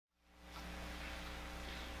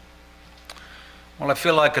Well, I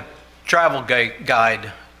feel like a travel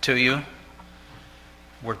guide to you.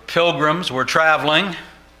 We're pilgrims, we're traveling. And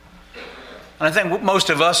I think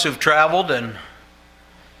most of us who've traveled, and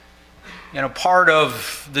part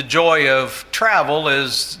of the joy of travel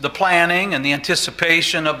is the planning and the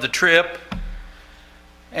anticipation of the trip.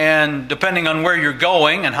 And depending on where you're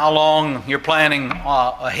going and how long you're planning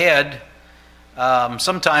ahead,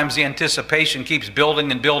 sometimes the anticipation keeps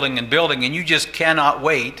building and building and building, and you just cannot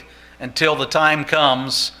wait until the time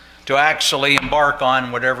comes to actually embark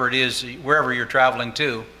on whatever it is, wherever you're traveling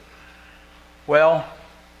to. Well,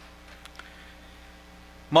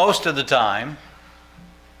 most of the time,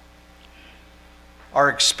 our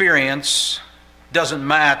experience doesn't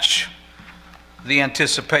match the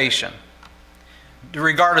anticipation,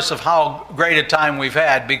 regardless of how great a time we've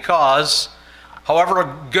had, because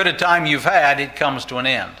however good a time you've had, it comes to an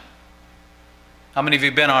end. How many of you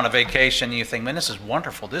have been on a vacation and you think, man, this is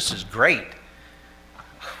wonderful, this is great.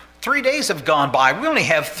 3 days have gone by, we only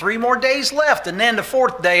have 3 more days left, and then the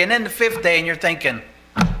 4th day, and then the 5th day, and you're thinking,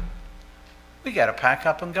 we got to pack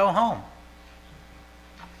up and go home.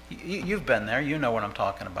 You've been there, you know what I'm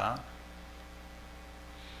talking about.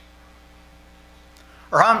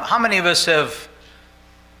 Or how many of us have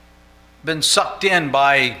been sucked in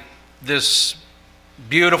by this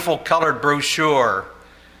beautiful colored brochure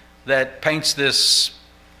that paints this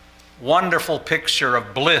wonderful picture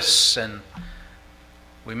of bliss, and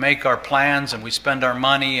we make our plans and we spend our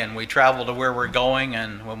money and we travel to where we're going,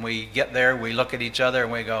 and when we get there we look at each other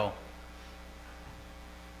and we go,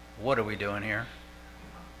 what are we doing here?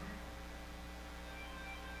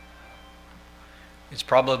 It's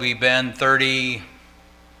probably been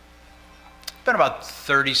about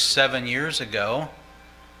 37 years ago.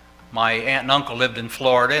 My aunt and uncle lived in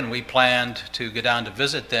Florida, and we planned to go down to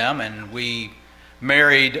visit them, and we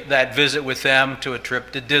married that visit with them to a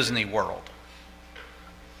trip to Disney World.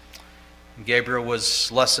 Gabriel was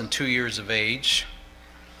less than 2 years of age,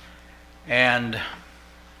 and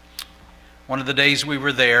one of the days we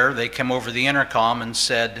were there, they came over the intercom and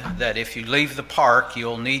said that if you leave the park,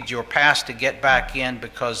 you'll need your pass to get back in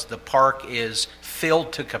because the park is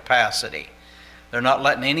filled to capacity. They're not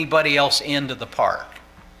letting anybody else into the park.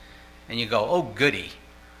 And you go, oh, goody,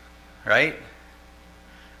 right?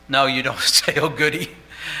 No, you don't say, oh, goody.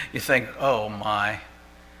 You think, oh, my.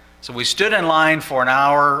 So we stood in line for an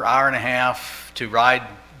hour, hour and a half to ride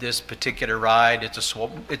this particular ride. It's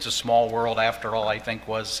a small world, after all, I think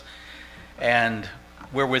was. And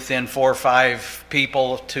we're within 4 or 5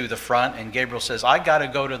 people to the front, and Gabriel says, I got to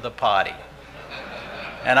go to the potty.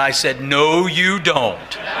 And I said, no, you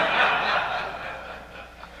don't.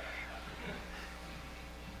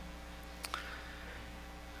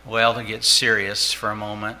 Well, to get serious for a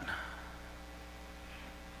moment,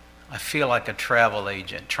 I feel like a travel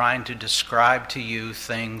agent trying to describe to you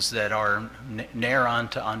things that are near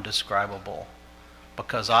unto undescribable,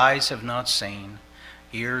 because eyes have not seen,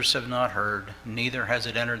 ears have not heard, neither has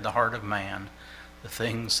it entered the heart of man, the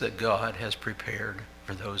things that God has prepared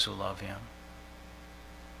for those who love Him.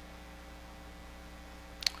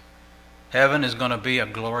 Heaven is going to be a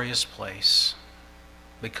glorious place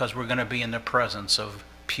because we're going to be in the presence of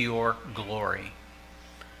pure glory.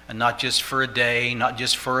 And not just for a day, not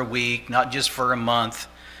just for a week, not just for a month,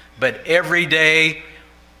 but every day,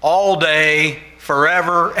 all day,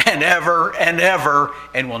 forever and ever and ever,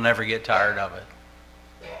 and we'll never get tired of it.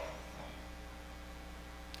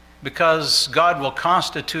 Because God will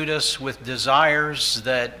constitute us with desires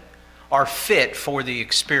that are fit for the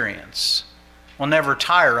experience. We'll never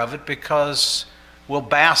tire of it because we'll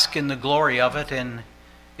bask in the glory of it, and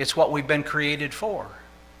it's what we've been created for.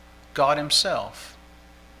 God Himself.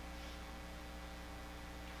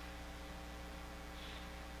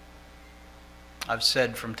 I've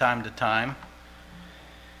said from time to time,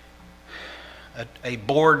 a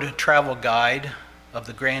board travel guide of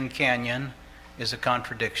the Grand Canyon is a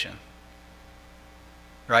contradiction.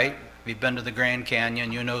 Right? If you've been to the Grand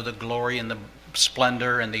Canyon, you know the glory and the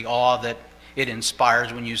splendor and the awe that it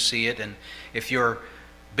inspires when you see it. And if you're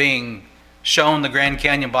being shown the Grand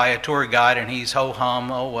Canyon by a tour guide and he's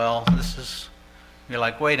ho-hum, oh well, you're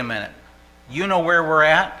like, wait a minute. You know where we're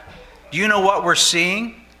at? Do you know what we're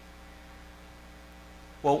seeing?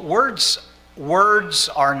 Well, words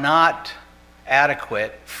are not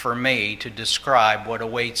adequate for me to describe what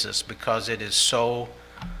awaits us, because it is so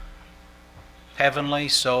heavenly,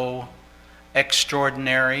 so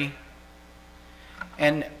extraordinary.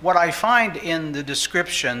 And what I find in the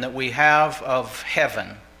description that we have of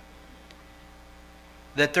heaven,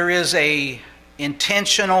 that there is a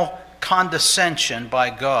intentional condescension by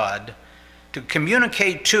God to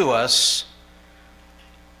communicate to us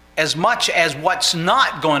as much as what's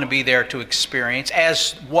not going to be there to experience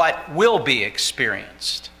as what will be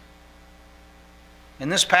experienced. In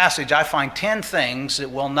this passage, I find 10 things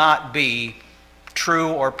that will not be true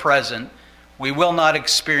or present. We will not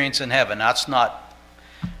experience in heaven. That's not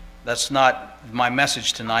my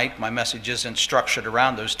message tonight. My message isn't structured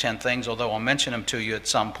around those 10 things, although I'll mention them to you at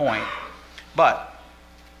some point. But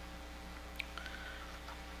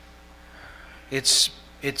it's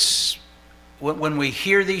when we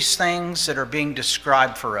hear these things that are being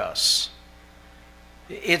described for us,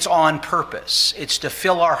 it's on purpose. It's to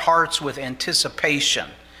fill our hearts with anticipation.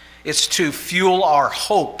 It's to fuel our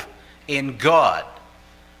hope in God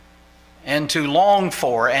and to long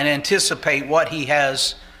for and anticipate what He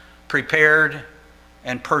has prepared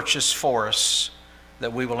and purchased for us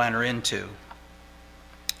that we will enter into.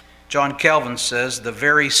 John Calvin says, the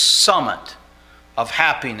very summit of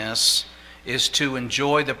happiness is to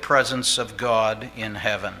enjoy the presence of God in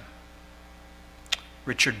heaven.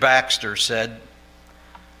 Richard Baxter said,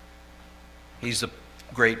 he's a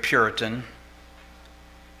great Puritan,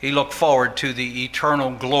 he looked forward to the eternal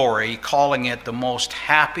glory, calling it the most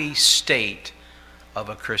happy state of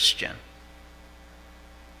a Christian.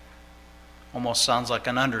 Almost sounds like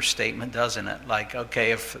an understatement, doesn't it? Like,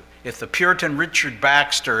 okay, if the Puritan Richard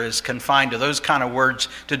Baxter is confined to those kind of words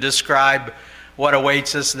to describe what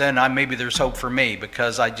awaits us, then maybe there's hope for me,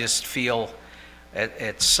 because I just feel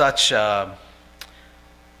it's such a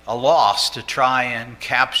loss to try and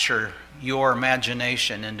capture your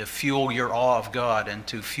imagination and to fuel your awe of God and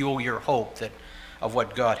to fuel your hope of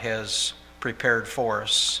what God has prepared for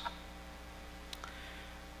us.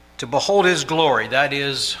 To behold His glory, that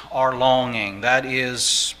is our longing. That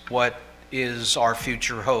is what is our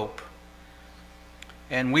future hope.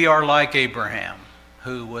 And we are like Abraham,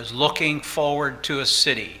 who was looking forward to a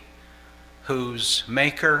city whose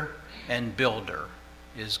maker and builder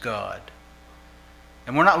is God.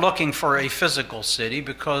 And we're not looking for a physical city,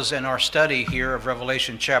 because in our study here of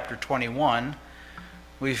Revelation chapter 21,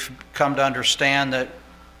 we've come to understand that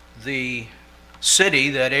the city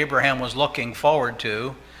that Abraham was looking forward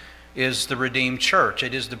to is the redeemed church.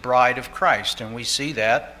 It is the bride of Christ, and we see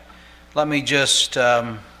that. Let me just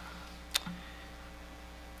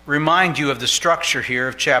remind you of the structure here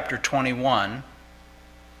of chapter 21.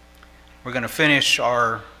 We're going to finish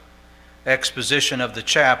our exposition of the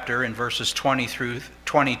chapter in verses 22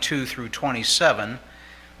 through 27.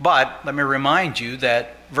 But let me remind you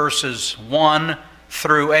that verses 1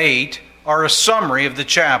 through 8 are a summary of the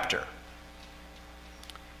chapter.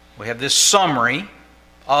 We have this summary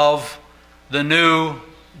of the new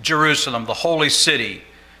Jerusalem, the holy city,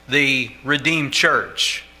 the redeemed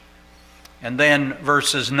church. And then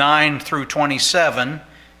verses 9 through 27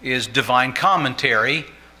 is divine commentary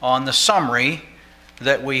on the summary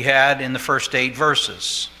that we had in the first 8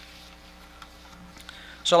 verses.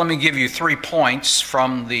 So let me give you 3 points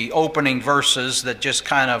from the opening verses that just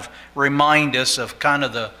kind of remind us of kind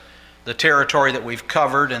of the territory that we've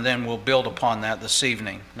covered, and then we'll build upon that this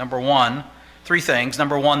evening. Number 1, 3 things.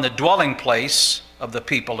 Number 1, the dwelling place of the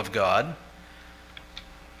people of God.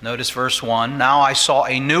 Notice verse 1, now I saw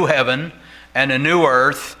a new heaven and a new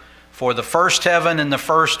earth, for the first heaven and the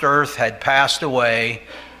first earth had passed away.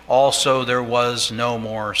 Also there was no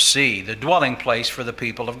more sea. The dwelling place for the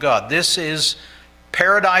people of God. This is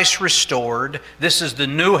paradise restored. This is the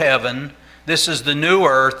new heaven. This is the new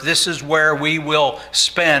earth. This is where we will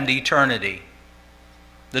spend eternity.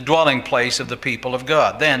 The dwelling place of the people of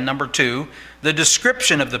God. Then, number 2, the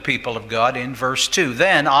description of the people of God in verse 2.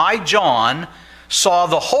 Then I, John, saw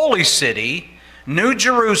the holy city, New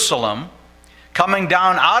Jerusalem, coming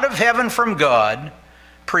down out of heaven from God,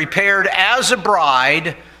 prepared as a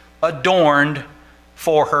bride, adorned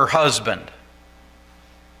for her husband.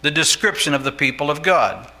 The description of the people of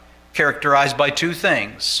God, characterized by 2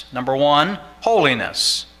 things. Number 1,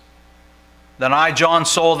 holiness. Then I, John,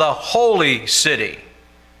 saw the holy city,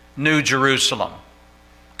 New Jerusalem,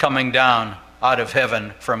 coming down out of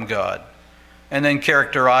heaven from God. And then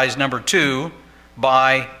characterized, number 2,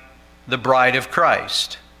 by the bride of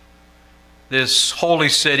Christ. This holy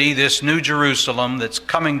city, this New Jerusalem that's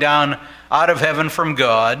coming down out of heaven from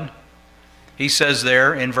God, he says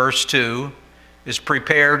there in verse 2, is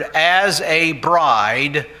prepared as a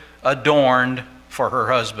bride adorned for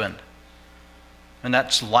her husband. And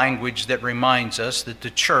that's language that reminds us that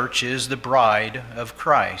the church is the bride of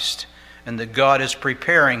Christ, and that God is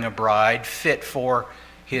preparing a bride fit for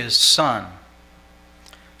His Son.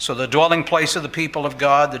 So the dwelling place of the people of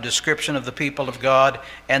God, the description of the people of God,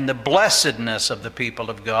 and the blessedness of the people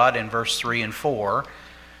of God in verse 3 and 4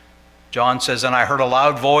 John says, "And I heard a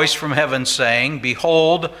loud voice from heaven saying,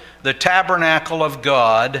 Behold, the tabernacle of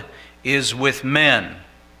God is with men,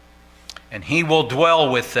 and he will dwell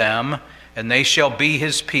with them, and they shall be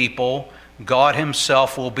his people. God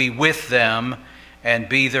himself will be with them and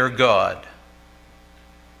be their God."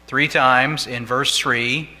 3 times in verse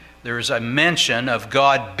 3, there is a mention of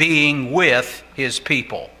God being with his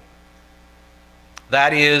people.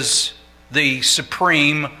 That is the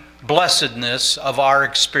supreme blessedness of our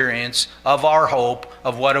experience, of our hope,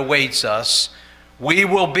 of what awaits us. We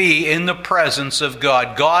will be in the presence of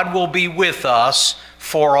God. God will be with us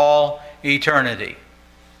for all eternity.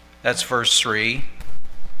 That's verse 3.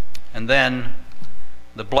 And then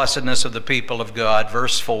the blessedness of the people of God,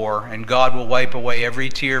 verse 4, "And God will wipe away every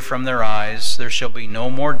tear from their eyes. There shall be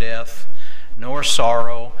no more death, nor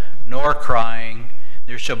sorrow, nor crying.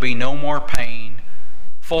 There shall be no more pain,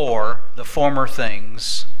 for the former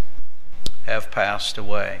things have passed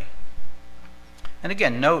away." And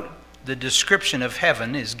again, note the description of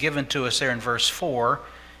heaven is given to us there in verse 4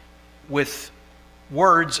 with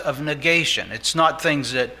words of negation. It's not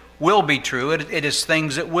things that will be true. It is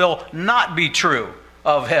things that will not be true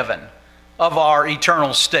of heaven, of our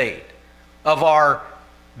eternal state, of our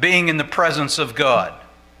being in the presence of God.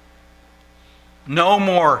 No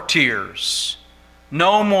more tears,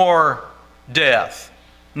 no more death,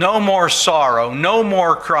 no more sorrow, no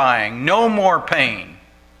more crying, no more pain.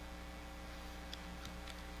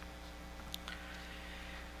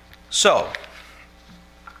 So,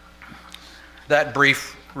 that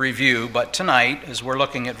brief review, but tonight, as we're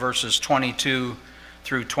looking at verses 22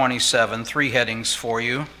 through 27, 3 headings for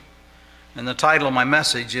you. And the title of my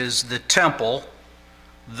message is the temple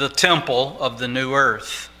of the new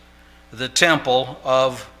earth. The temple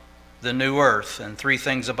of the new earth. And 3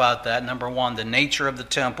 things about that. Number 1, the nature of the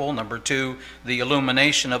temple. Number 2, the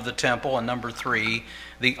illumination of the temple. And number 3,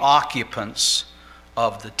 the occupants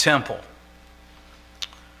of the temple.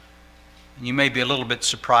 You may be a little bit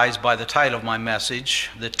surprised by the title of my message,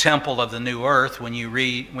 the temple of the new earth, when you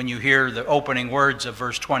hear the opening words of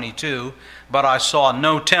verse 22, "But I saw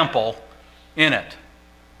no temple in it."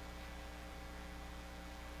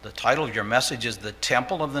 The title of your message is the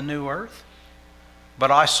temple of the new earth? But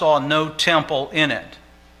I saw no temple in it.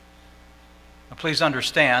 Now please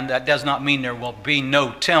understand, that does not mean there will be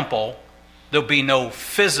no temple. There'll be no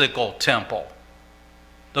physical temple.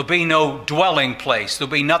 There'll be no dwelling place. There'll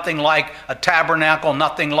be nothing like a tabernacle,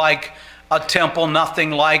 nothing like a temple,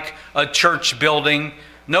 nothing like a church building.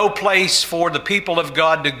 No place for the people of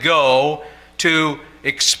God to go to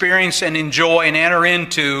experience and enjoy and enter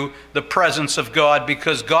into the presence of God,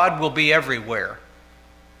 because God will be everywhere.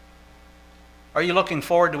 Are you looking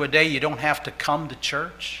forward to a day you don't have to come to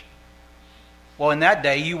church? Well, in that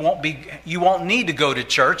day you won't need to go to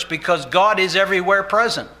church, because God is everywhere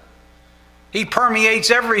present. He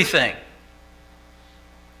permeates everything.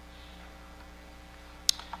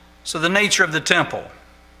 So the nature of the temple.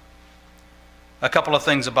 A couple of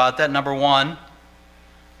things about that. Number 1,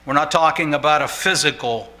 we're not talking about a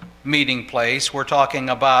physical meeting place. We're talking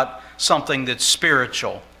about something that's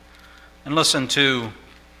spiritual. And listen to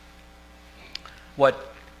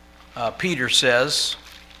what Peter says.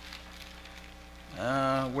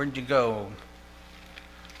 Where'd you go?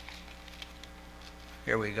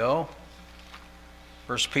 Here we go.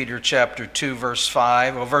 1 Peter chapter 2, verse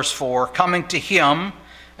 4, "Coming to him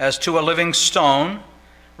as to a living stone,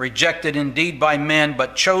 rejected indeed by men,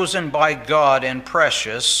 but chosen by God and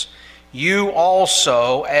precious, you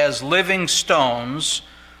also as living stones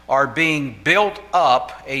are being built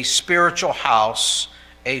up a spiritual house,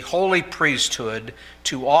 a holy priesthood,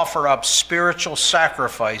 to offer up spiritual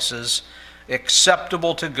sacrifices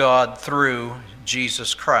acceptable to God through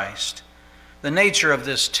Jesus Christ." The nature of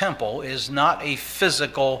this temple is not a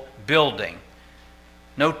physical building.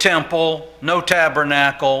 No temple, no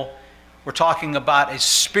tabernacle. We're talking about a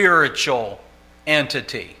spiritual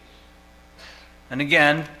entity. And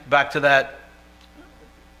again, back to that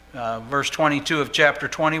verse 22 of chapter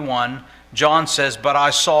 21, John says, "But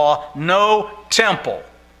I saw no temple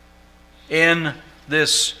in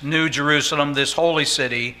this New Jerusalem, this holy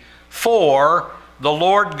city, for the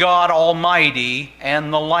Lord God Almighty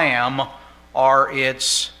and the Lamb are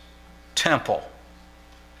its temple."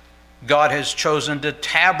 God has chosen to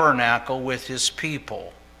tabernacle with his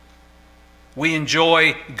people. We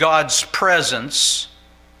enjoy God's presence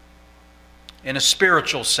in a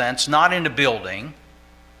spiritual sense, not in a building.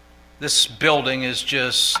 This building is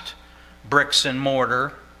just bricks and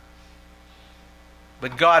mortar.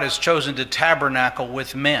 But God has chosen to tabernacle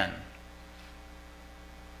with men.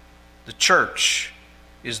 The church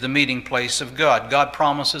is the meeting place of God. God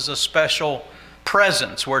promises a special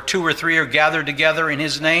presence. Where two or three are gathered together in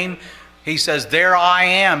his name, he says, there I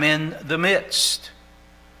am in the midst.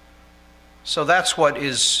 So that's what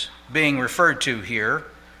is being referred to here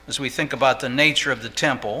as we think about the nature of the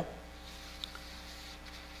temple.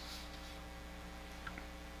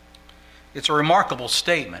 It's a remarkable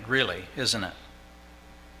statement, really, isn't it?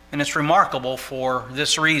 And it's remarkable for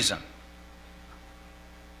this reason.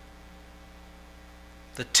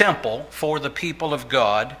 The temple for the people of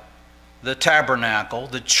God, the tabernacle,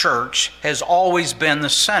 the church, has always been the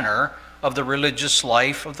center of the religious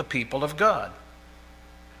life of the people of God.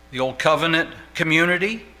 The Old Covenant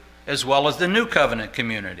community as well as the New Covenant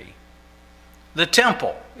community. The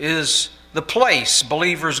temple is the place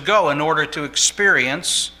believers go in order to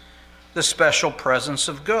experience the special presence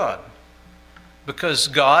of God. Because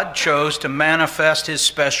God chose to manifest his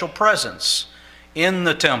special presence in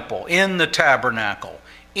the temple, in the tabernacle,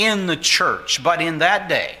 in the church. But in that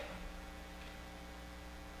day,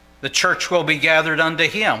 the church will be gathered unto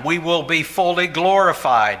him. We will be fully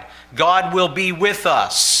glorified. God will be with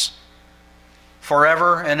us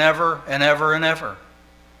forever and ever and ever and ever.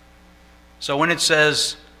 So when it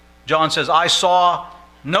says, John says, I saw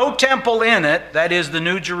no temple in it, that is the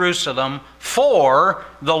New Jerusalem, for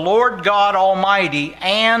the Lord God Almighty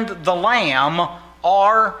and the Lamb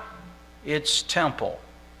are its temple.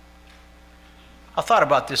 I thought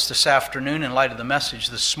about this afternoon in light of the message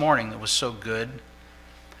this morning that was so good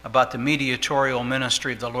about the mediatorial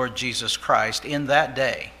ministry of the Lord Jesus Christ. In that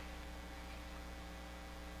day,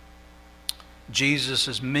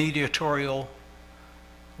 Jesus' mediatorial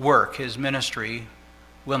work, his ministry,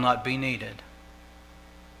 will not be needed.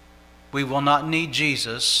 We will not need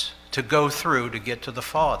Jesus to go through to get to the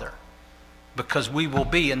Father, because we will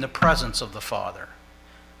be in the presence of the Father.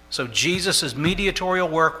 So Jesus' mediatorial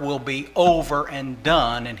work will be over and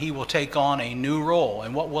done, and he will take on a new role.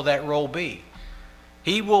 And what will that role be?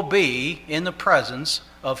 He will be in the presence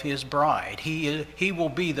of his bride. He will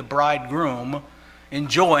be the bridegroom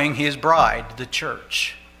enjoying his bride, the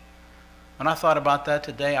church. When I thought about that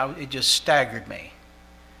today, it just staggered me.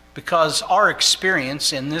 Because our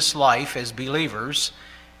experience in this life as believers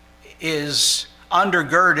is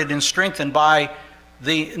undergirded and strengthened by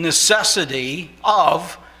the necessity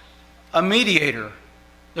of a mediator.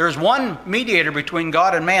 There is one mediator between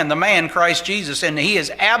God and man, the man Christ Jesus, and he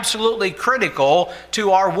is absolutely critical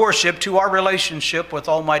to our worship, to our relationship with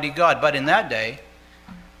Almighty God. But in that day,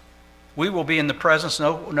 we will be in the presence,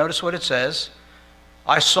 notice what it says,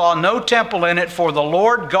 I saw no temple in it, for the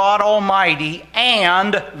Lord God Almighty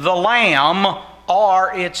and the Lamb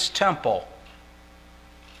are its temple.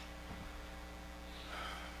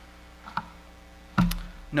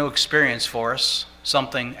 New experience for us,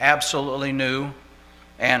 something absolutely new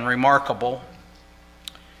and remarkable,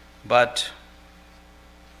 but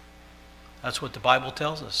that's what the Bible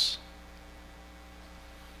tells us.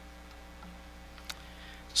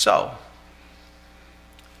 So,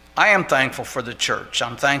 I am thankful for the church.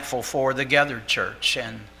 I'm thankful for the gathered church.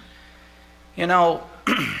 And, you know,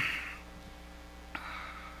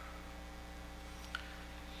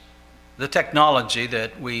 the technology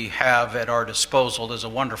that we have at our disposal is a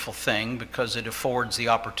wonderful thing because it affords the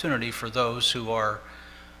opportunity for those who are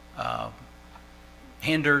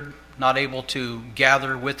hindered, not able to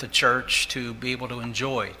gather with the church, to be able to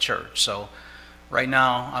enjoy church. So right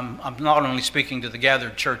now, I'm not only speaking to the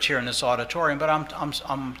gathered church here in this auditorium, but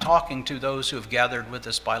I'm talking to those who have gathered with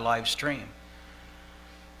us by live stream.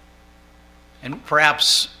 And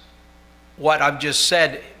perhaps what I've just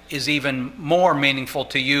said is even more meaningful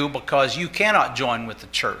to you because you cannot join with the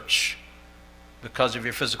church because of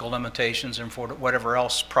your physical limitations and for whatever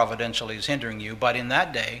else providentially is hindering you. But in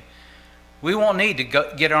that day, we won't need to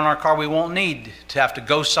get on our car. We won't need to have to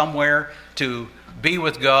go somewhere to be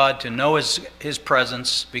with God, to know his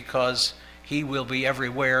presence, because he will be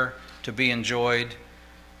everywhere to be enjoyed.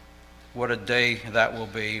 What a day that will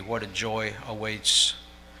be. What a joy awaits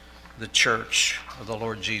the church of the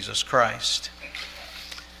Lord Jesus Christ.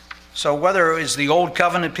 So whether it is the Old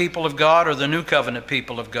Covenant people of God or the New Covenant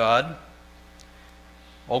people of God,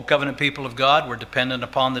 Old Covenant people of God were dependent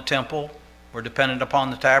upon the temple, were dependent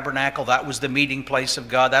upon the tabernacle. That was the meeting place of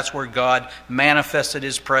God. That's where God manifested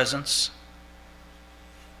his presence.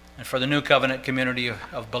 And for the New Covenant community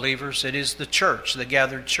of believers, it is the church, the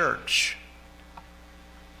gathered church.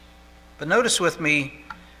 But notice with me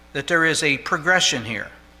that there is a progression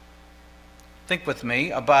here. Think with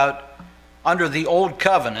me about under the Old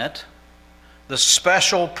Covenant, the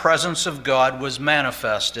special presence of God was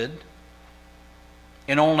manifested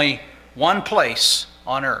in only one place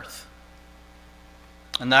on earth.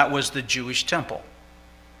 And that was the Jewish temple.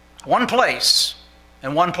 One place,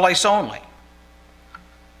 and one place only.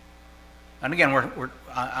 And again,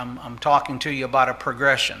 I'm talking to you about a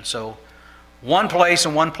progression. So one place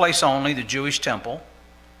and one place only, the Jewish temple.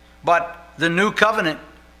 But the new covenant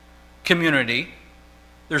community,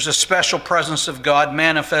 there's a special presence of God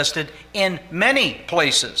manifested in many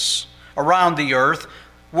places around the earth,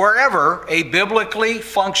 wherever a biblically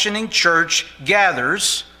functioning church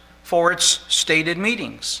gathers for its stated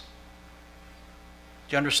meetings.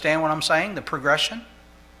 Do you understand what I'm saying? The progression?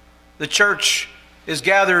 The church is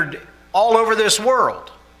gathered all over this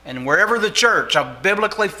world. And wherever the church, a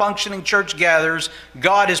biblically functioning church gathers,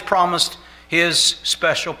 God has promised His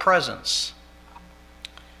special presence.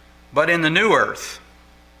 But in the new earth,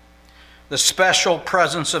 the special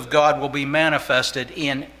presence of God will be manifested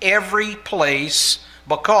in every place,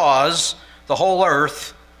 because the whole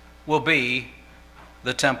earth will be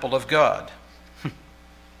the temple of God.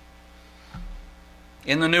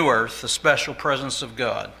 In the new earth, the special presence of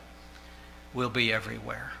God will be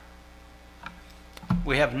everywhere.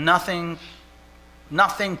 We have nothing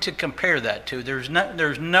to compare that to. There's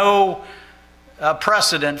no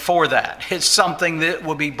precedent for that. It's something that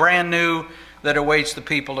will be brand new, that awaits the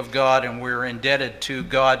people of God, and we're indebted to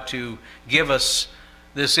God to give us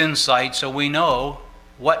this insight so we know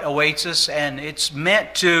what awaits us, and it's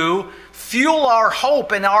meant to fuel our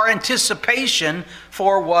hope and our anticipation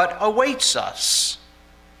for what awaits us.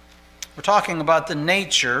 We're talking about the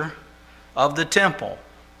nature of the temple.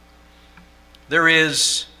 There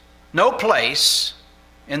is no place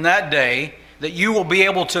in that day that you will be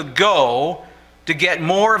able to go to get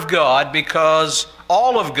more of God, because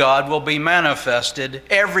all of God will be manifested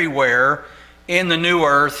everywhere in the new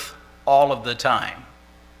earth all of the time.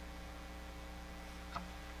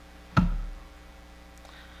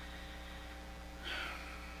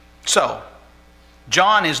 So,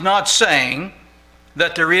 John is not saying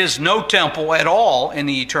that there is no temple at all in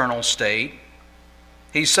the eternal state.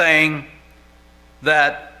 He's saying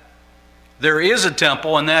that there is a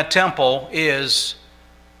temple, and that temple is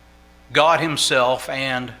God Himself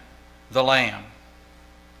and the Lamb.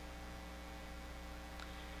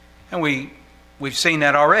 And we've seen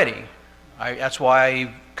that already. That's why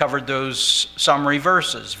I covered those summary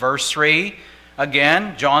verses. Verse 3,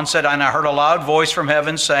 again, John said, "And I heard a loud voice from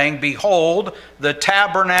heaven saying, Behold, the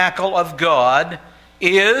tabernacle of God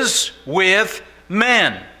is with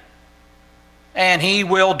men, and He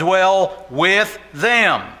will dwell with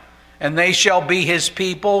them, and they shall be His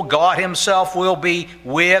people. God Himself will be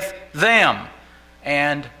with them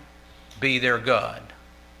and be their God."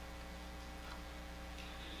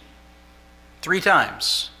 3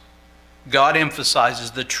 times, God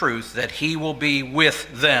emphasizes the truth that He will be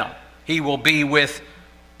with them. He will be with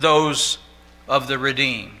those of the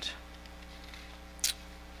redeemed.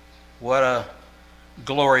 What a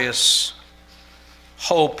glorious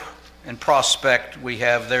hope and prospect we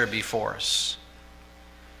have there before us.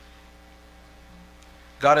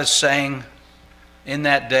 God is saying in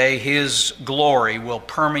that day His glory will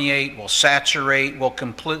permeate, will saturate, will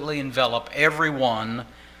completely envelop everyone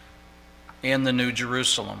in the New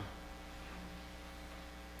Jerusalem.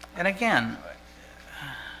 And again,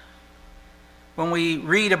 when we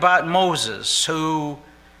read about Moses, who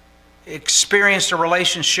experienced a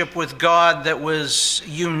relationship with God that was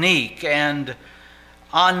unique and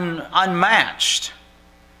unmatched,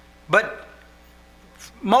 but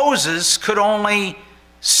Moses could only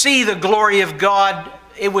see the glory of God.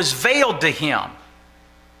 It was veiled to him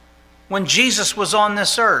when Jesus was on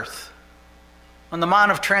this earth. On the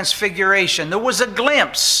Mount of Transfiguration, there was a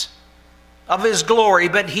glimpse of His glory,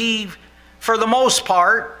 but He, for the most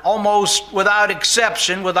part, almost without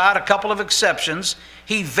exception, without a couple of exceptions,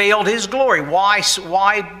 He veiled His glory. Why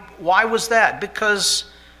was that?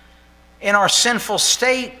 Because in our sinful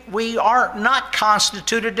state, we are not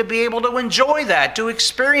constituted to be able to enjoy that, to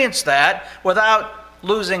experience that without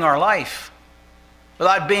losing our life,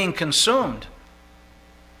 without being consumed.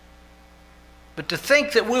 But to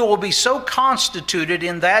think that we will be so constituted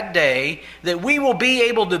in that day that we will be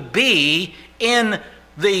able to be in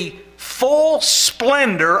the full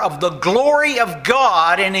splendor of the glory of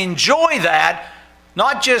God and enjoy that,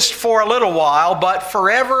 not just for a little while, but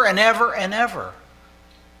forever and ever and ever.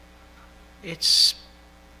 It's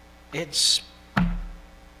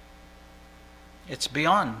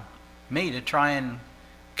beyond me to try and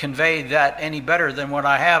convey that any better than what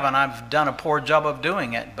I have, and I've done a poor job of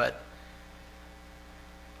doing it,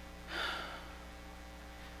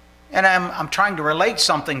 And I'm trying to relate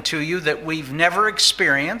something to you that we've never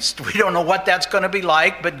experienced. We don't know what that's going to be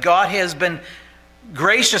like, but God has been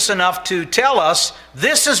gracious enough to tell us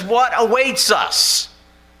this is what awaits us.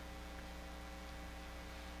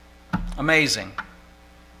 Amazing.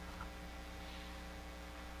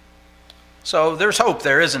 So there's hope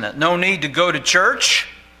there, isn't it? No need to go to church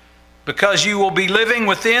because you will be living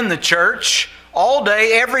within the church all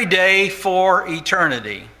day, every day for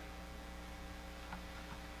eternity.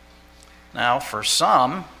 Now, for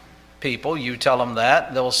some people, you tell them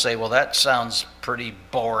that, they'll say, well, that sounds pretty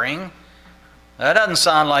boring. That doesn't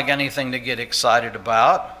sound like anything to get excited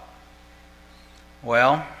about.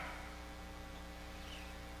 Well,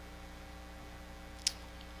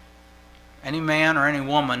 any man or any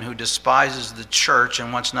woman who despises the church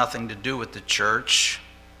and wants nothing to do with the church,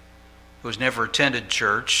 who's never attended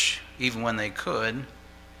church, even when they could,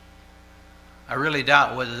 I really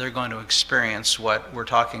doubt whether they're going to experience what we're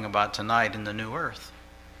talking about tonight in the new earth.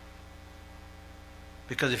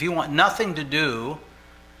 Because if you want nothing to do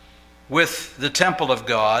with the temple of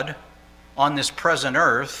God on this present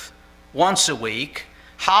earth once a week,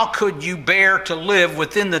 how could you bear to live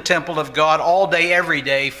within the temple of God all day, every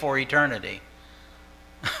day for eternity?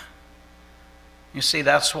 You see,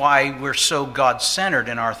 that's why we're so God-centered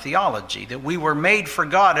in our theology, that we were made for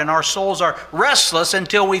God and our souls are restless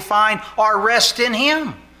until we find our rest in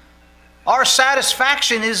Him. Our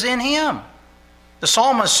satisfaction is in Him. The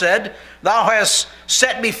psalmist said, "Thou hast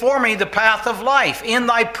set before me the path of life. In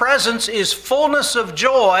Thy presence is fullness of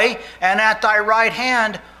joy, and at Thy right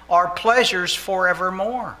hand are pleasures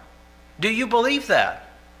forevermore." Do you believe that?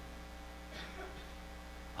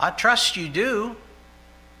 I trust you do.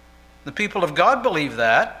 The people of God believe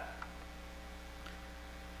that.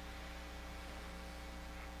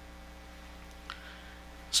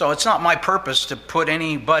 So it's not my purpose to put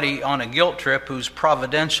anybody on a guilt trip who's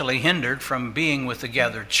providentially hindered from being with the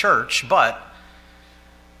gathered church, but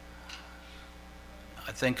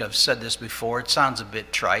I think I've said this before, it sounds a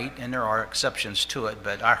bit trite, and there are exceptions to it,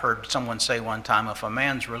 but I heard someone say one time, if a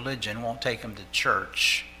man's religion won't take him to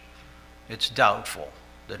church, it's doubtful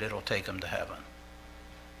that it'll take him to heaven.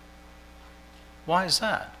 Why is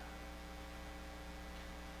that?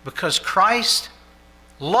 Because Christ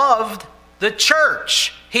loved the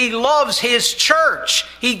church. He loves His church.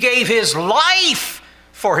 He gave His life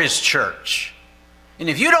for His church. And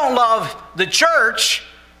if you don't love the church,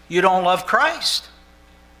 you don't love Christ.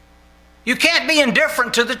 You can't be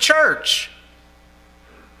indifferent to the church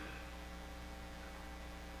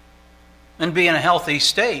and be in a healthy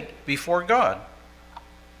state before God.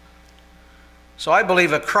 So I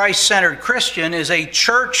believe a Christ-centered Christian is a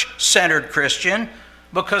church-centered Christian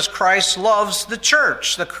because Christ loves the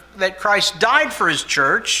church, that Christ died for His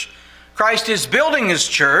church, Christ is building His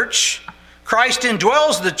church, Christ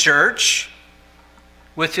indwells the church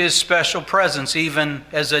with His special presence, even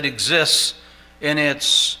as it exists in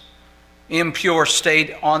its impure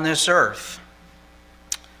state on this earth.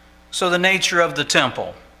 So the nature of the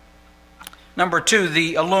temple. Number 2,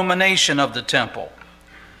 the illumination of the temple.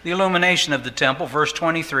 The illumination of the temple, verse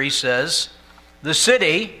 23 says, "The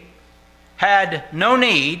city had no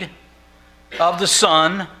need of the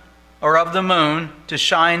sun or of the moon to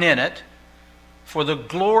shine in it, for the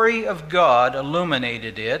glory of God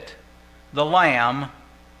illuminated it. The Lamb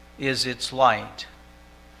is its light."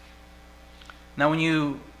 Now when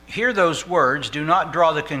you hear those words, do not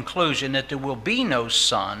draw the conclusion that there will be no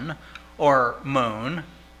sun or moon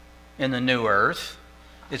in the new earth.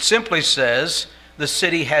 It simply says the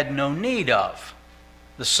city had no need of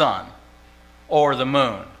the sun or the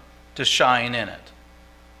moon to shine in it.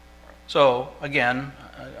 So again,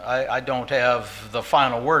 I don't have the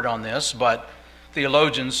final word on this, but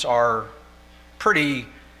theologians are pretty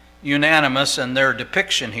unanimous in their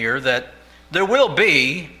depiction here that there will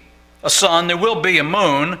be a sun, there will be a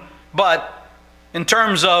moon, but in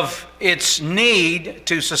terms of its need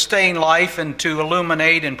to sustain life and to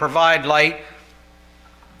illuminate and provide light,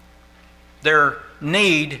 their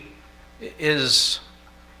need is,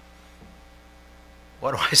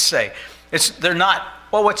 what do I say? They're not,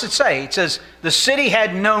 well, what's it say? It says, the city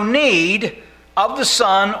had no need of the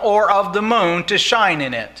sun or of the moon to shine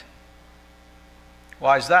in it.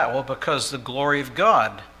 Why is that? Well, because the glory of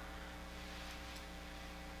God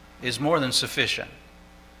is more than sufficient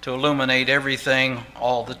to illuminate everything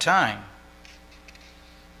all the time.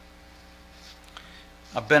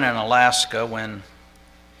 I've been in Alaska when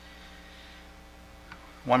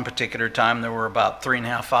one particular time there were about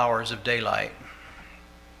 3.5 hours of daylight.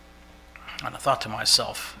 And I thought to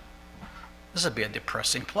myself, this would be a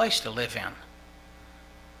depressing place to live in.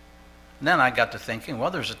 And then I got to thinking,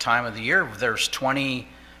 well, there's a time of the year where there's 20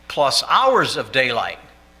 plus hours of daylight.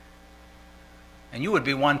 And you would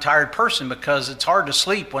be one tired person because it's hard to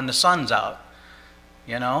sleep when the sun's out,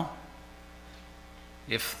 you know.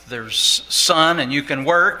 If there's sun and you can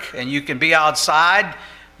work and you can be outside,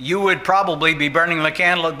 you would probably be burning the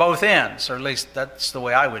candle at both ends, or at least that's the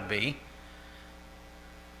way I would be.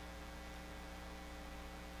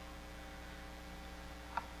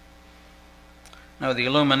 No, the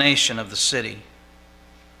illumination of the city.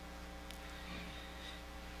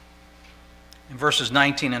 In verses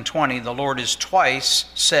 19 and 20, the Lord is twice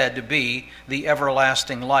said to be the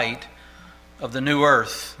everlasting light of the new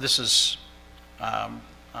earth. This is,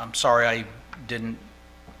 I'm sorry I didn't.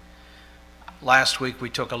 Last week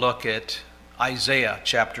we took a look at Isaiah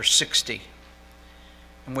chapter 60.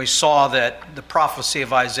 And we saw that the prophecy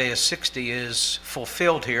of Isaiah 60 is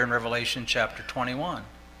fulfilled here in Revelation chapter 21.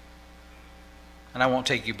 And I won't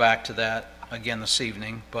take you back to that again this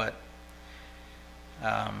evening, but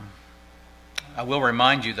I will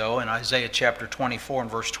remind you, though, in Isaiah chapter 24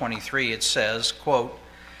 and verse 23, it says, quote,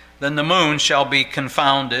 "Then the moon shall be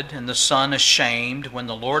confounded, and the sun ashamed, when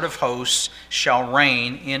the Lord of hosts shall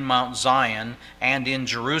reign in Mount Zion and in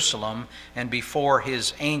Jerusalem, and before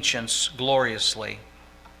his ancients gloriously."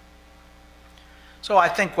 So I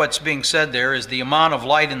think what's being said there is the amount of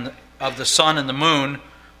light of the sun and the moon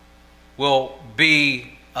will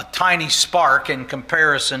be a tiny spark in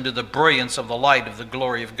comparison to the brilliance of the light of the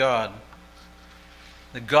glory of God.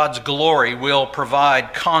 That God's glory will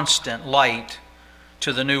provide constant light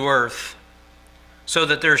to the new earth, so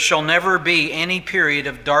that there shall never be any period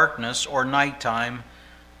of darkness or nighttime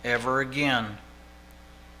ever again.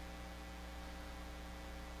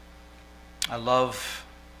 I love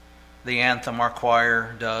the anthem our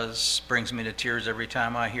choir does. Brings me to tears every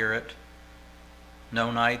time I hear it.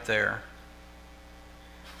 No night there.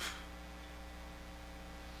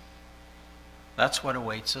 That's what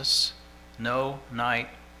awaits us. No night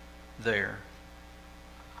there.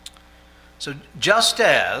 So just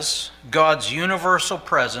as God's universal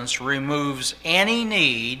presence removes any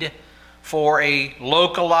need for a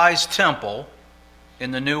localized temple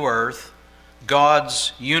in the new earth,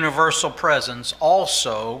 God's universal presence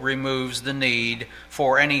also removes the need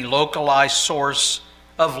for any localized source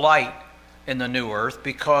of light in the new earth,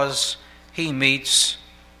 because he meets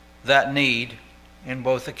that need in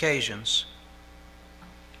both occasions.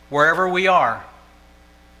 Wherever we are,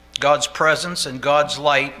 God's presence and God's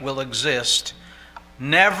light will exist.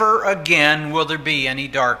 Never again will there be any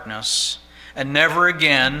darkness, and never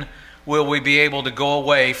again will we be able to go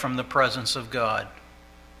away from the presence of God.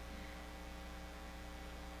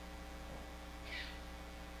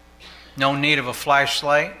 No need of a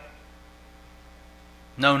flashlight.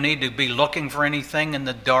 No need to be looking for anything in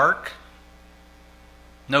the dark.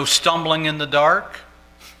 No stumbling in the dark.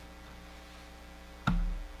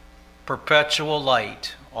 Perpetual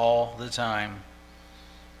light all the time,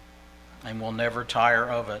 and we'll never tire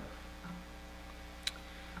of it.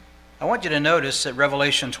 I want you to notice that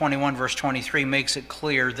Revelation 21 verse 23 makes it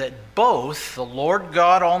clear that both the Lord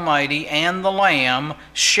God Almighty and the Lamb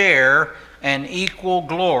share an equal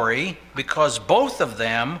glory, because both of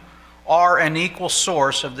them are an equal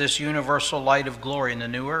source of this universal light of glory in the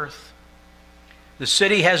new earth. The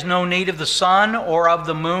city has no need of the sun or of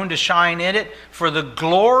the moon to shine in it, for the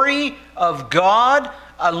glory of God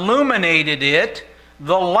illuminated it.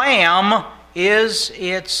 The Lamb is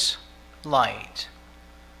its light.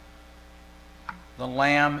 The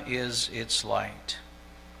Lamb is its light.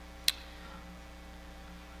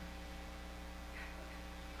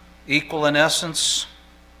 Equal in essence,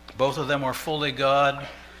 both of them are fully God.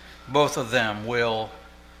 Both of them will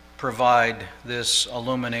provide this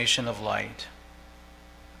illumination of light.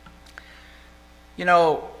 You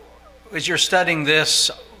know, as you're studying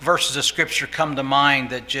this, verses of Scripture come to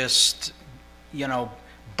mind that just,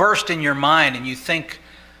 burst in your mind, and you think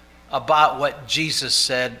about what Jesus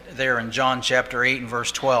said there in John chapter 8 and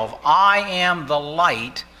verse 12. I am the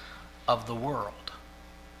light of the world.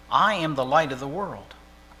 I am the light of the world.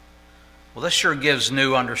 Well, this sure gives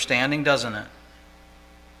new understanding, doesn't it?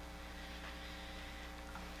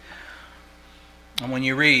 And when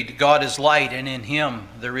you read, God is light, and in him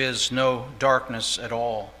there is no darkness at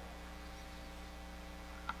all.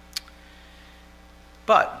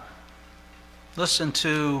 But listen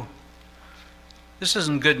to, this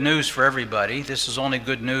isn't good news for everybody. This is only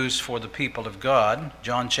good news for the people of God.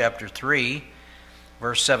 John chapter 3,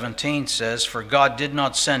 verse 17 says, "For God did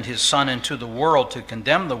not send his Son into the world to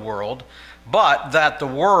condemn the world, but that the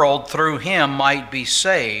world through him might be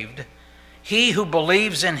saved. He who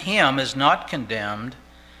believes in him is not condemned.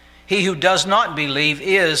 He who does not believe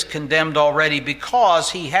is condemned already, because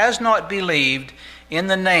he has not believed in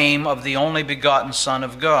the name of the only begotten Son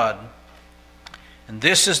of God. And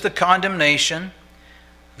this is the condemnation,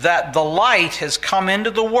 that the light has come into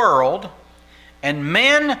the world, and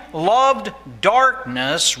men loved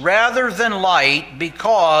darkness rather than light,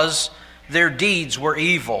 because their deeds were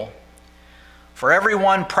evil. For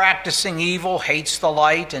everyone practicing evil hates the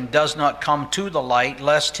light and does not come to the light,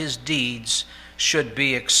 lest his deeds should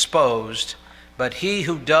be exposed. but he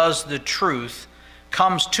who does the truth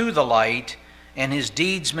comes to the light, and his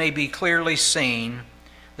deeds may be clearly seen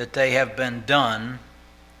that they have been done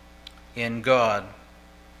in God.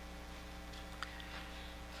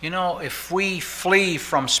 You know, if we flee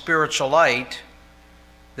from spiritual light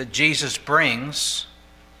that Jesus brings,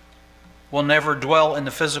 we'll never dwell in the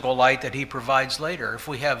physical light that he provides later. If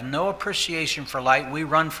we have no appreciation for light, we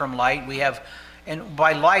run from light. And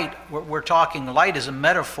by light, we're talking light is a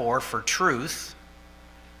metaphor for truth.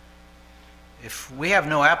 If we have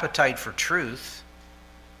no appetite for truth,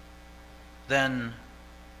 then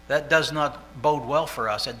that does not bode well for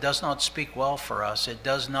us. It does not speak well for us. It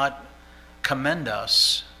does not commend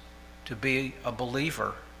us to be a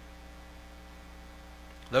believer.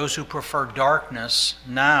 Those who prefer darkness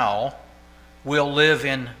now will live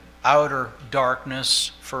in outer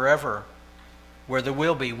darkness forever, where there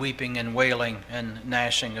will be weeping and wailing and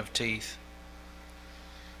gnashing of teeth.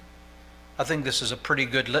 I think this is a pretty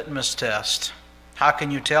good litmus test. How can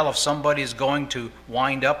you tell if somebody is going to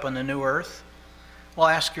wind up on the new earth? Well,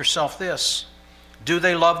 ask yourself this: do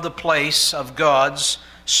they love the place of God's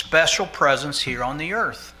special presence here on the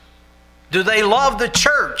earth? Do they love the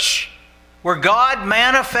church where God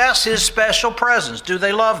manifests his special presence? Do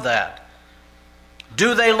they love that?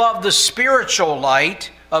 Do they love the spiritual light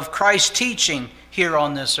of Christ's teaching here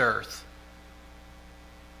on this earth?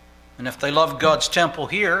 And if they love God's temple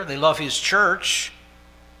here, they love his church.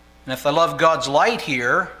 And if they love God's light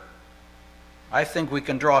here, I think we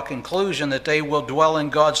can draw a conclusion that they will dwell in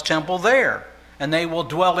God's temple there, and they will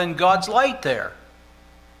dwell in God's light there.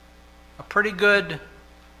 A pretty good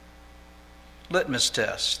litmus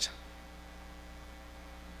test.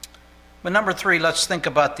 But number 3, let's think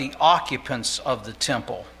about the occupants of the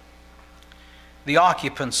temple. The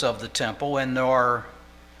occupants of the temple, and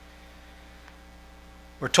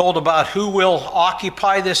we're told about who will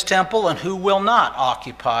occupy this temple and who will not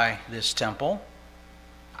occupy this temple.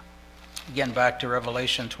 Again, back to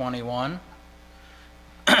Revelation 21.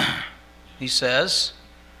 He says,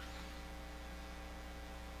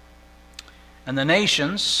 "And the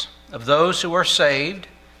nations of those who are saved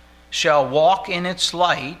shall walk in its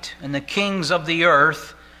light, and the kings of the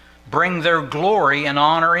earth bring their glory and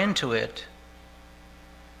honor into it.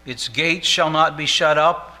 Its gates shall not be shut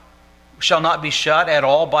at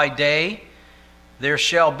all by day. There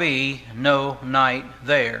shall be no night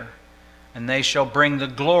there. And they shall bring the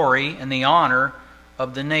glory and the honor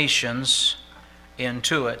of the nations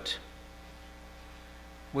into it."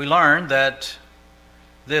 We learned that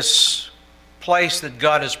this place that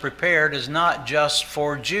God has prepared is not just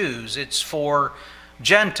for Jews. It's for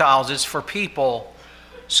Gentiles. It's for people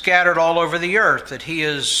scattered all over the earth that he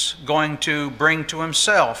is going to bring to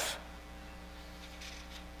himself.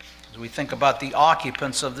 As we think about the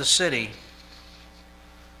occupants of the city,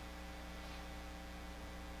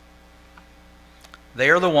 they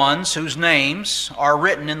are the ones whose names are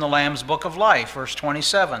written in the Lamb's Book of Life, verse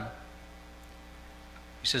 27.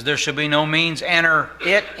 He says, "There shall be no means enter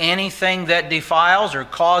it anything that defiles or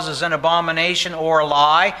causes an abomination or a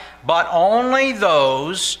lie, but only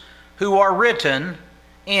those who are written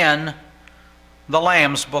in the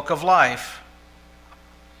Lamb's Book of Life."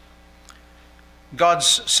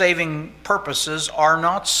 God's saving purposes are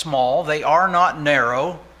not small, they are not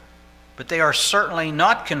narrow, but they are certainly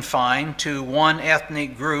not confined to one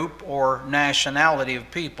ethnic group or nationality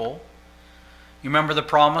of people. You remember the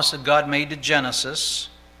promise that God made to Genesis,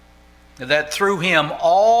 that through him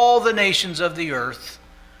all the nations of the earth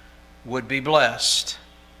would be blessed.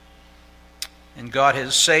 And God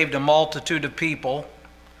has saved a multitude of people,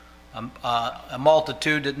 a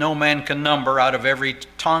multitude that no man can number, out of every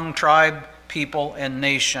tongue, tribe, people, and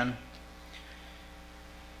nation.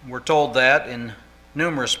 We're told that in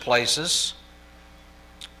numerous places.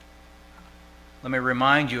 Let me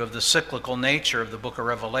remind you of the cyclical nature of the book of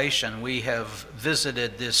Revelation. We have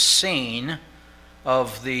visited this scene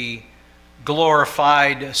of the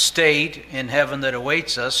glorified state in heaven that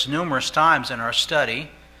awaits us numerous times in our study.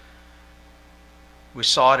 We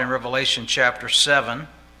saw it in Revelation chapter 7.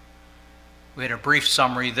 We had a brief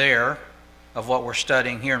summary there of what we're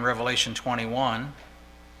studying here in Revelation 21.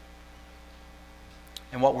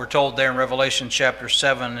 And what we're told there in Revelation chapter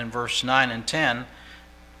 7 and verse 9 and 10,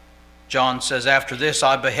 John says, "After this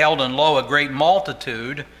I beheld, and lo, a great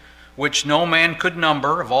multitude, which no man could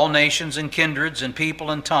number, of all nations and kindreds and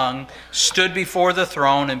people and tongue, stood before the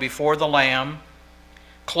throne and before the Lamb,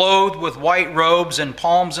 clothed with white robes and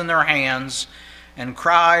palms in their hands, and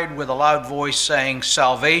cried with a loud voice, saying,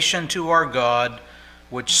 Salvation to our God,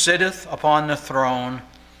 which sitteth upon the throne,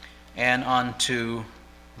 and unto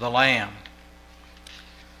the Lamb."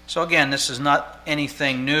 So again, this is not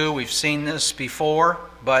anything new. We've seen this before,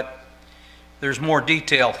 but there's more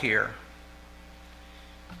detail here.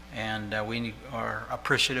 And we are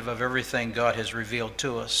appreciative of everything God has revealed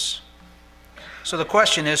to us. So the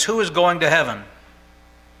question is, who is going to heaven?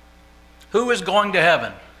 Who is going to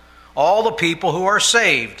heaven? All the people who are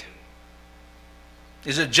saved.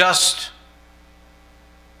 Is it just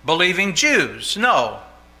believing Jews? No.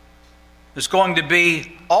 It's going to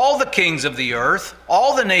be all the kings of the earth,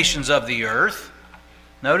 all the nations of the earth.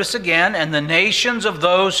 Notice again, and the nations of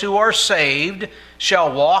those who are saved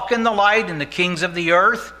shall walk in the light, and the kings of the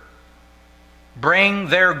earth bring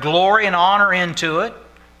their glory and honor into it.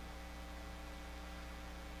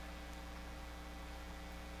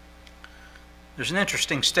 There's an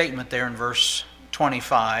interesting statement there in verse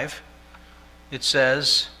 25. It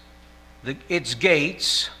says, its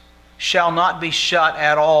gates shall not be shut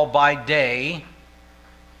at all by day.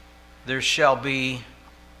 There shall be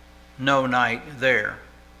no night there.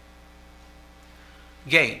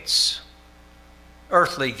 Gates,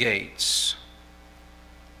 earthly gates.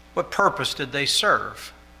 What purpose did they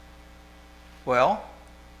serve? Well,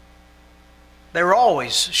 they were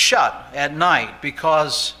always shut at night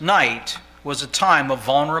because night was a time of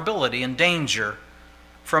vulnerability and danger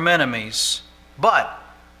from enemies. But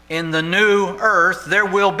in the new earth, there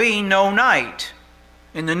will be no night.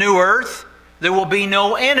 In the new earth, there will be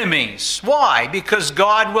no enemies. Why? Because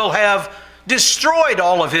God will have destroyed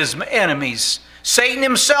all of his enemies. Satan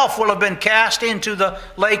himself will have been cast into the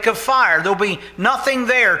lake of fire. There will be nothing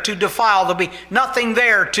there to defile. There will be nothing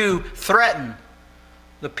there to threaten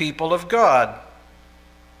the people of God.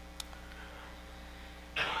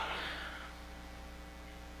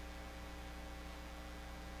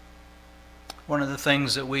 One of the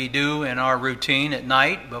things that we do in our routine at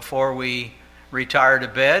night before we retire to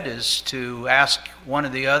bed is to ask one or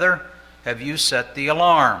the other, have you set the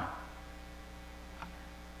alarm?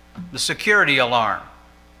 The security alarm.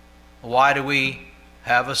 Why do we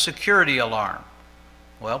have a security alarm?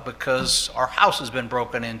 Well, because our house has been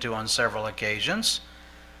broken into on several occasions,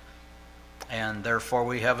 and therefore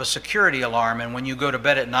we have a security alarm. And when you go to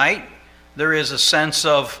bed at night, there is a sense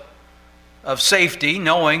of safety,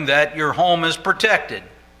 knowing that your home is protected.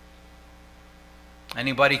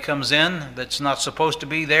 Anybody comes in that's not supposed to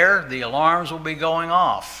be there, the alarms will be going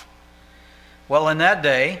off. Well, in that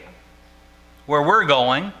day, where we're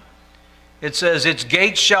going, it says, its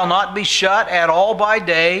gates shall not be shut at all by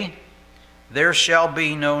day, there shall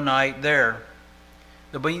be no night there.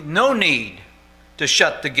 There'll be no need to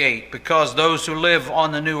shut the gate, because those who live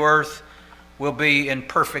on the new earth will be in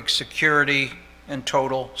perfect security and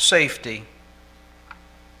total safety.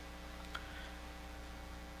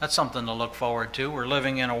 That's something to look forward to. We're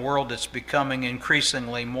living in a world that's becoming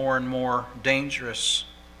increasingly more and more dangerous.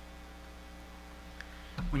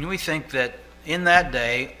 When we think that in that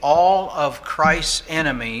day, all of Christ's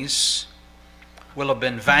enemies will have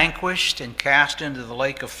been vanquished and cast into the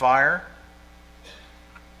lake of fire,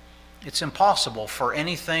 it's impossible for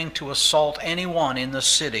anything to assault anyone in the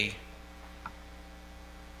city.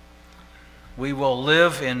 We will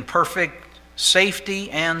live in perfect safety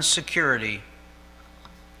and security.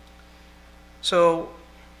 So,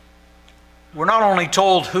 we're not only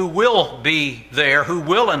told who will be there, who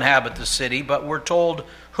will inhabit the city, but we're told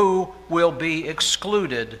who will be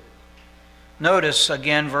excluded. Notice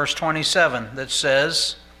again verse 27 that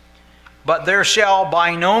says, but there shall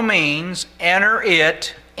by no means enter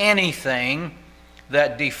it anything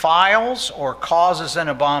that defiles or causes an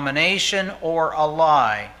abomination or a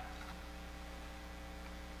lie.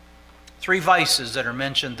 3 vices that are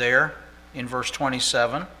mentioned there in verse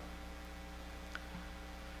 27.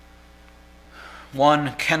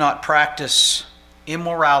 One cannot practice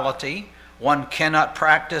immorality, one cannot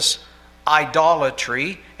practice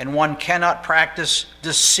idolatry, and one cannot practice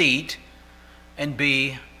deceit and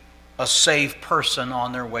be a saved person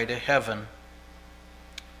on their way to heaven.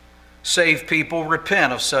 Saved people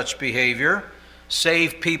repent of such behavior.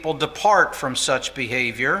 Saved people depart from such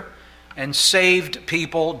behavior. And saved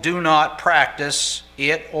people do not practice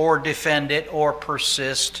it or defend it or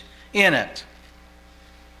persist in it.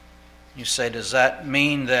 You say, does that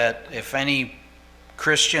mean that if any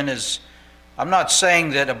Christian is... I'm not saying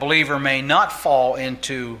that a believer may not fall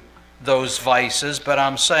into those vices, but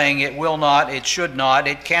I'm saying it will not, it should not,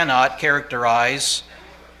 it cannot characterize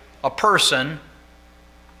a person,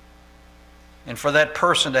 and for that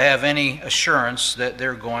person to have any assurance that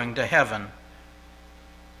they're going to heaven.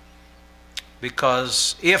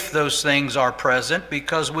 Because if those things are present,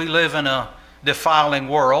 because we live in a defiling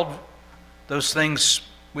world, those things...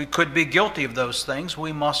 we could be guilty of those things.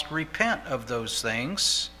 We must repent of those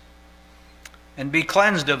things. and be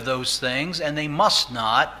cleansed of those things, and they must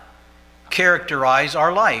not characterize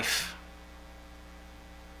our life.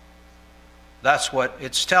 That's what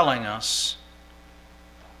it's telling us.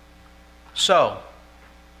 So,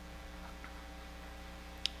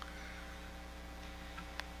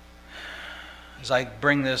 as I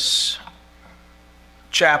bring this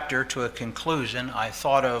chapter to a conclusion, I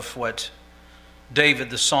thought of what David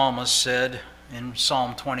the psalmist said in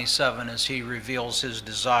Psalm 27 as he reveals his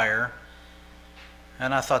desire.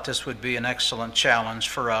 And I thought this would be an excellent challenge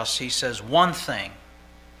for us. He says, one thing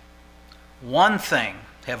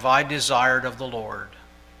have I desired of the Lord.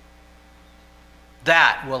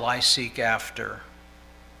 That will I seek after,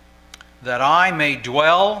 that I may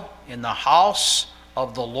dwell in the house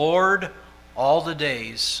of the Lord all the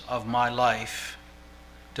days of my life,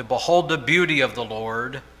 to behold the beauty of the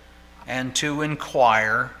Lord and to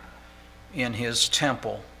inquire in His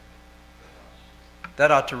temple.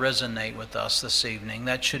 That ought to resonate with us this evening.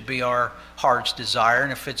 That should be our heart's desire.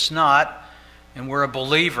 And if it's not, and we're a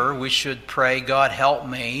believer, we should pray, God, help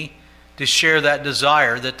me to share that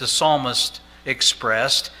desire that the psalmist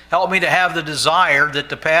expressed. Help me to have the desire that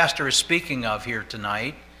the pastor is speaking of here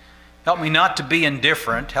tonight. Help me not to be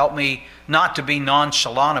indifferent. Help me not to be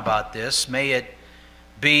nonchalant about this. May it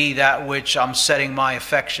be that which I'm setting my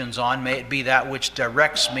affections on. May it be that which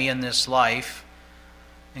directs me in this life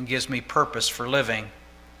and gives me purpose for living.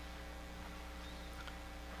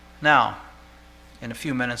 Now, in a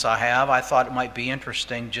few minutes I thought it might be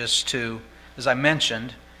interesting just to, as I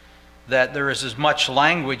mentioned, that there is as much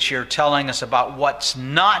language here telling us about what's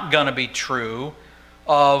not going to be true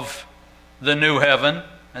of the new heaven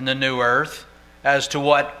and the new earth as to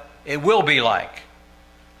what it will be like.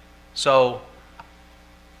 So,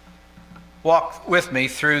 walk with me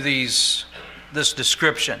through this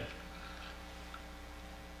description.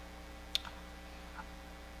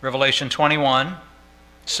 Revelation 21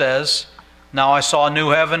 says, Now I saw a new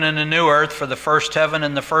heaven and a new earth, for the first heaven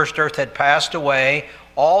and the first earth had passed away.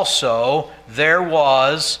 Also, there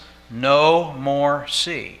was no more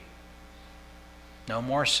sea. No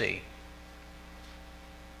more sea.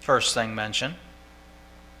 First thing mentioned.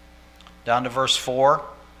 Down to verse 4.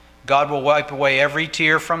 God will wipe away every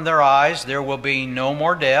tear from their eyes. There will be no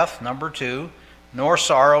more death, number 2. Nor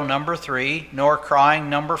sorrow, number 3. Nor crying,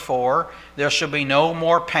 number 4. There shall be no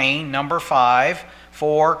more pain, number 5.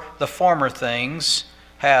 For the former things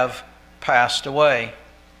have passed away.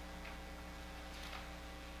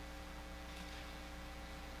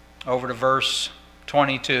 Over to verse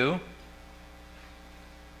 22.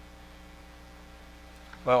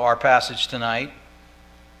 Well, our passage tonight.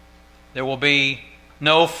 There will be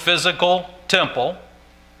no physical temple,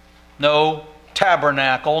 no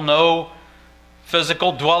tabernacle, no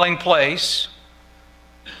physical dwelling place.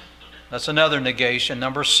 That's another negation.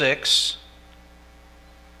 Number 6.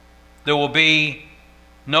 There will be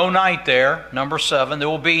no night there. Number 7. There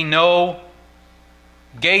will be no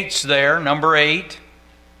gates there. Number 8.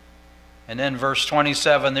 And then verse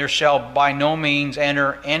 27, there shall by no means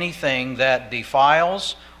enter anything that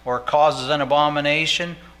defiles or causes an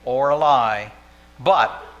abomination or a lie,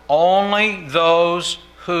 but only those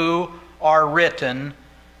who are written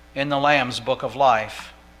in the Lamb's Book of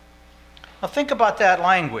Life. Now think about that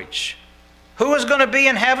language. Who is going to be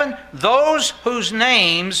in heaven? Those whose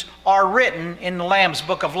names are written in the Lamb's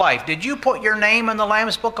Book of Life. Did you put your name in the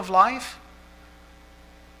Lamb's Book of Life?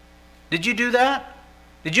 Did you do that?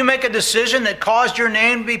 Did you make a decision that caused your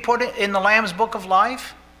name to be put in the Lamb's Book of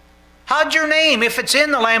Life? How'd your name, if it's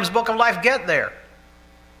in the Lamb's Book of Life, get there?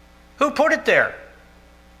 Who put it there?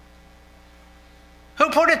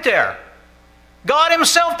 Who put it there? God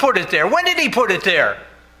Himself put it there. When did He put it there?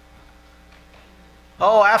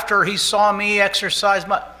 Oh, after He saw me exercise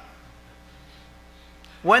my...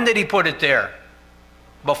 When did He put it there?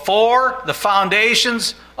 Before the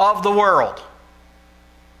foundations of the world.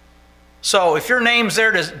 So if your name's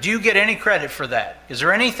there, do you get any credit for that? Is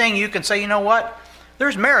there anything you can say, you know what?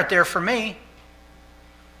 There's merit there for me.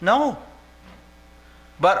 No.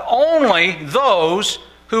 But only those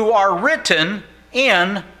who are written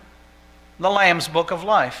in the Lamb's Book of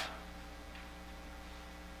Life.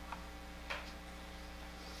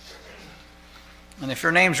 And if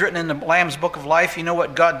your name's written in the Lamb's Book of Life, you know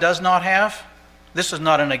what God does not have? This is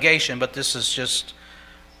not a negation, but this is just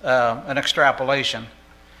an extrapolation.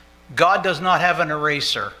 God does not have an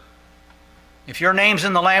eraser. If your name's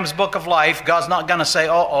in the Lamb's Book of Life, God's not going to say,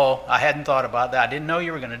 oh, I hadn't thought about that. I didn't know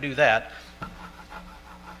you were going to do that.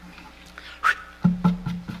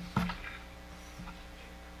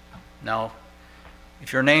 No.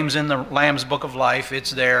 If your name's in the Lamb's Book of Life,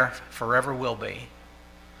 it's there, forever will be.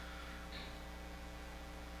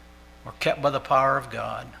 We're kept by the power of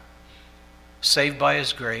God, saved by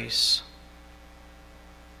His grace.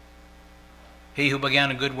 He who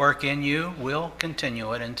began a good work in you will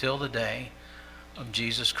continue it until the day of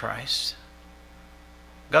Jesus Christ.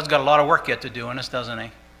 God's got a lot of work yet to do in us, doesn't He?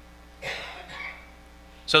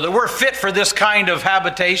 So that we're fit for this kind of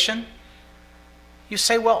habitation. You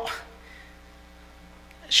say, well,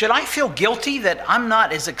 should I feel guilty that I'm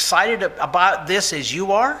not as excited about this as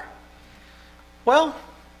you are? Well,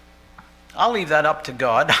 I'll leave that up to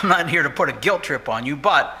God. I'm not here to put a guilt trip on you,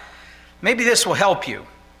 but maybe this will help you.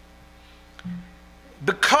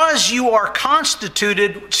 Because you are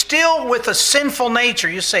constituted still with a sinful nature,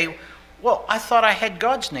 you say, well, I thought I had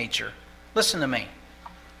God's nature. Listen to me.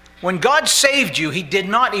 When God saved you, He did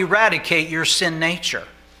not eradicate your sin nature.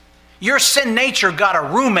 Your sin nature got a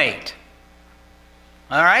roommate.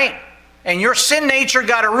 All right? And your sin nature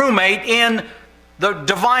got a roommate in the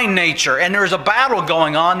divine nature. And there's a battle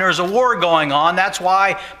going on. There's a war going on. That's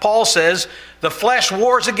why Paul says the flesh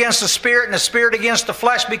wars against the spirit and the spirit against the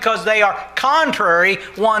flesh, because they are contrary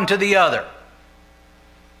one to the other. I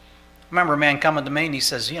remember a man coming to me and he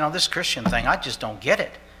says, this Christian thing, I just don't get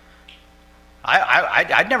it.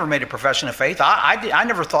 I'd never made a profession of faith. I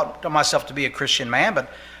never thought of myself to be a Christian man,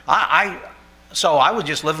 but so I was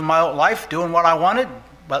just living my life, doing what I wanted,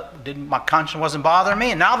 but my conscience wasn't bothering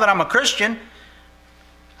me. And now that I'm a Christian,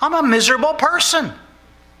 I'm a miserable person.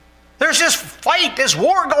 There's this fight, this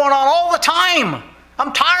war going on all the time.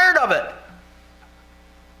 I'm tired of it.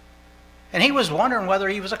 And he was wondering whether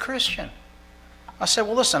he was a Christian. I said,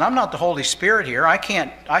 well, listen, I'm not the Holy Spirit here. I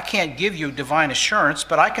can't give you divine assurance,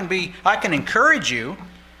 but I can encourage you.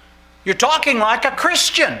 You're talking like a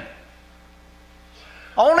Christian.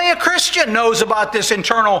 Only a Christian knows about this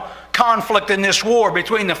internal conflict and this war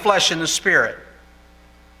between the flesh and the spirit.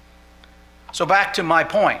 So back to my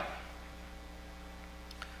point.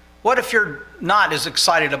 What if you're not as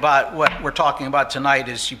excited about what we're talking about tonight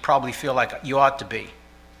as you probably feel like you ought to be?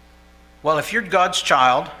 Well, if you're God's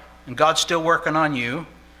child, and God's still working on you,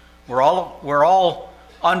 we're all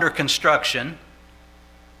under construction,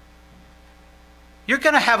 you're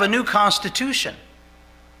going to have a new constitution.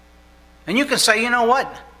 And you can say, you know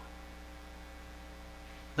what?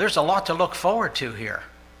 There's a lot to look forward to here.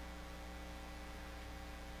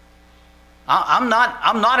 I'm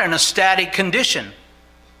not in a static condition.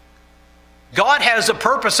 God has a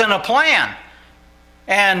purpose and a plan.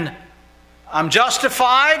 And I'm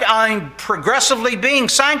justified, I'm progressively being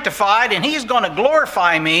sanctified, and He's going to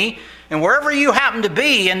glorify me. And wherever you happen to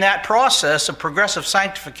be in that process of progressive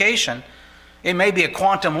sanctification, it may be a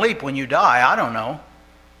quantum leap when you die, I don't know.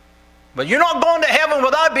 But you're not going to heaven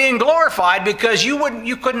without being glorified, because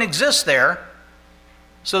you couldn't exist there.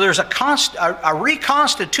 So there's a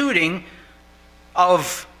reconstituting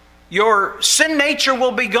of your sin nature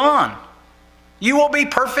will be gone. You will be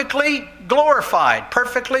perfectly glorified,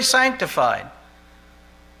 perfectly sanctified.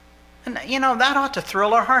 And that ought to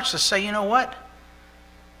thrill our hearts to say, you know what?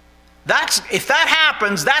 If that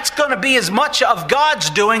happens, that's going to be as much of God's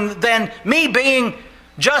doing than me being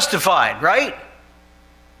justified, right?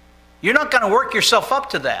 You're not going to work yourself up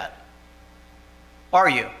to that, are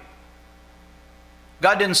you?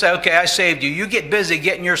 God didn't say, okay, I saved you. You get busy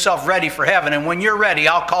getting yourself ready for heaven, and when you're ready,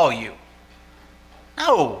 I'll call you.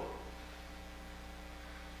 No.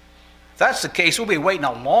 If that's the case, we'll be waiting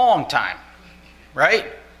a long time, right?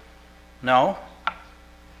 No.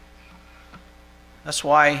 That's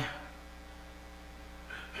why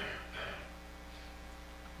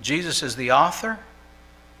Jesus is the author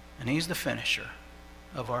and He's the finisher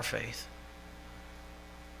of our faith.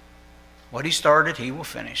 What He started, He will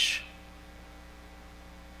finish.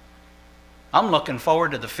 I'm looking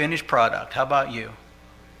forward to the finished product. How about you?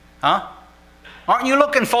 Huh? Aren't you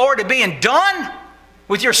looking forward to being done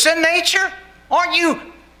with your sin nature? Aren't you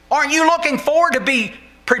looking forward to be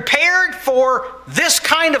prepared for this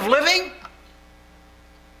kind of living?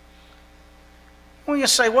 Well, you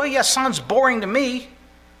say, well, yeah, sounds boring to me.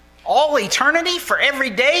 All eternity for every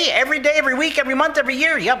day, every week, every month, every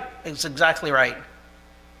year? Yep, it's exactly right.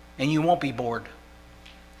 And you won't be bored.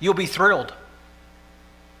 You'll be thrilled.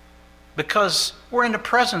 Because we're in the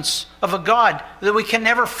presence of a God that we can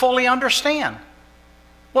never fully understand.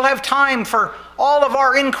 We'll have time for all of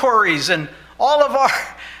our inquiries and all of our,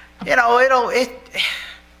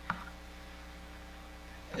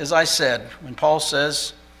 as I said, when Paul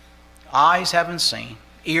says, eyes haven't seen,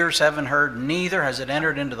 ears haven't heard, neither has it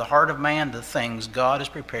entered into the heart of man the things God has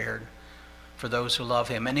prepared for those who love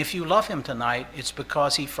Him. And if you love Him tonight, it's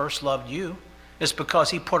because He first loved you. It's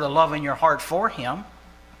because He put a love in your heart for Him.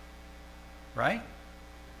 Right?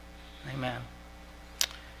 Amen.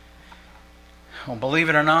 Well, believe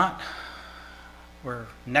it or not,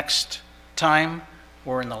 next time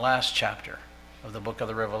we're in the last chapter of the book of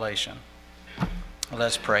the Revelation.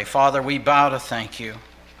 Let's pray. Father, we bow to thank you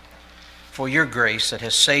for your grace that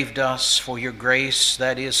has saved us, for your grace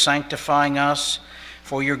that is sanctifying us,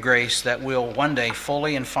 for your grace that will one day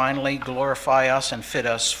fully and finally glorify us and fit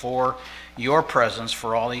us for your presence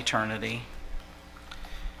for all eternity.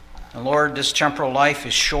 And Lord, this temporal life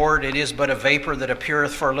is short. It is but a vapor that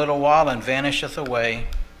appeareth for a little while and vanisheth away.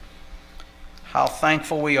 How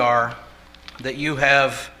thankful we are that you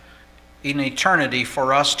have an eternity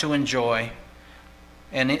for us to enjoy.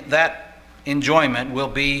 And that enjoyment will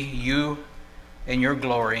be you and your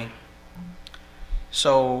glory.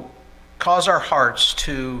 So cause our hearts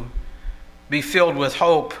to be filled with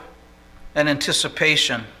hope and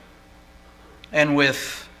anticipation and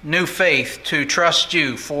with new faith to trust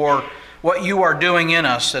you for what you are doing in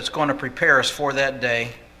us that's going to prepare us for that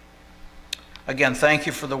day. Again, thank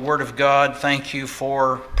you for the Word of God. Thank you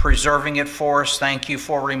for preserving it for us. Thank you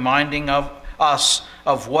for reminding us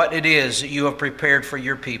of what it is that you have prepared for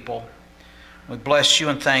your people. We bless you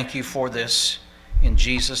and thank you for this. In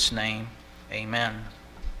Jesus' name, amen.